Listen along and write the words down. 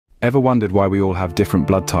Ever wondered why we all have different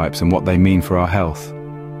blood types and what they mean for our health?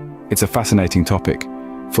 It's a fascinating topic,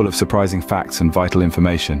 full of surprising facts and vital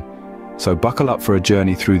information. So buckle up for a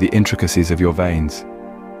journey through the intricacies of your veins.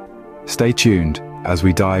 Stay tuned as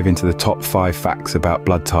we dive into the top 5 facts about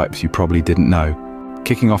blood types you probably didn't know.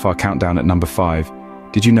 Kicking off our countdown at number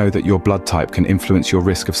 5, did you know that your blood type can influence your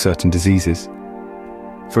risk of certain diseases?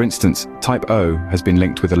 For instance, type O has been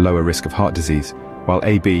linked with a lower risk of heart disease, while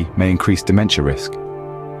AB may increase dementia risk.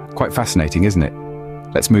 Quite fascinating, isn't it?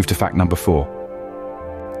 Let's move to fact number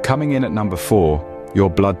 4. Coming in at number 4, your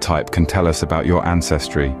blood type can tell us about your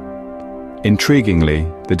ancestry.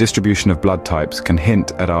 Intriguingly, the distribution of blood types can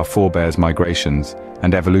hint at our forebears' migrations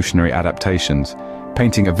and evolutionary adaptations,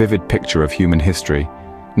 painting a vivid picture of human history.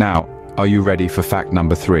 Now, are you ready for fact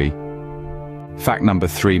number 3? Fact number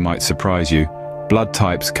 3 might surprise you. Blood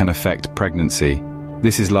types can affect pregnancy.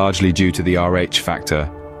 This is largely due to the Rh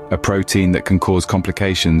factor, a protein that can cause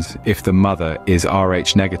complications if the mother is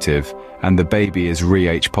Rh negative and the baby is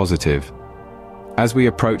Rh positive. As we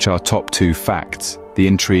approach our top 2 facts, the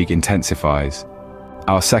intrigue intensifies.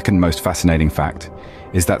 Our second most fascinating fact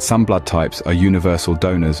is that some blood types are universal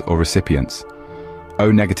donors or recipients.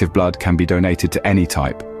 O negative blood can be donated to any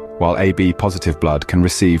type, while AB positive blood can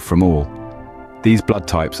receive from all. These blood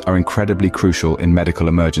types are incredibly crucial in medical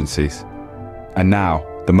emergencies. And now,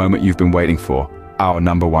 the moment you've been waiting for, our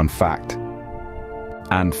number 1 fact.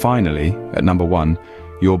 And finally, at number 1,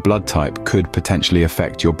 your blood type could potentially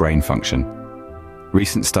affect your brain function.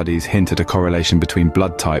 Recent studies hint at a correlation between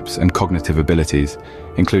blood types and cognitive abilities,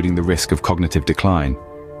 including the risk of cognitive decline.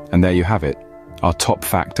 And there you have it, our top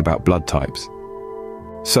fact about blood types.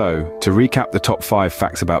 So, to recap the top 5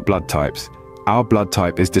 facts about blood types, our blood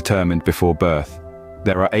type is determined before birth.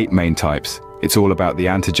 There are 8 main types. It's all about the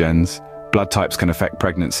antigens. Blood types can affect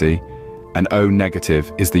pregnancy, and O negative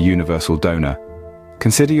is the universal donor.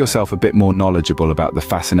 Consider yourself a bit more knowledgeable about the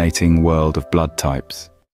fascinating world of blood types.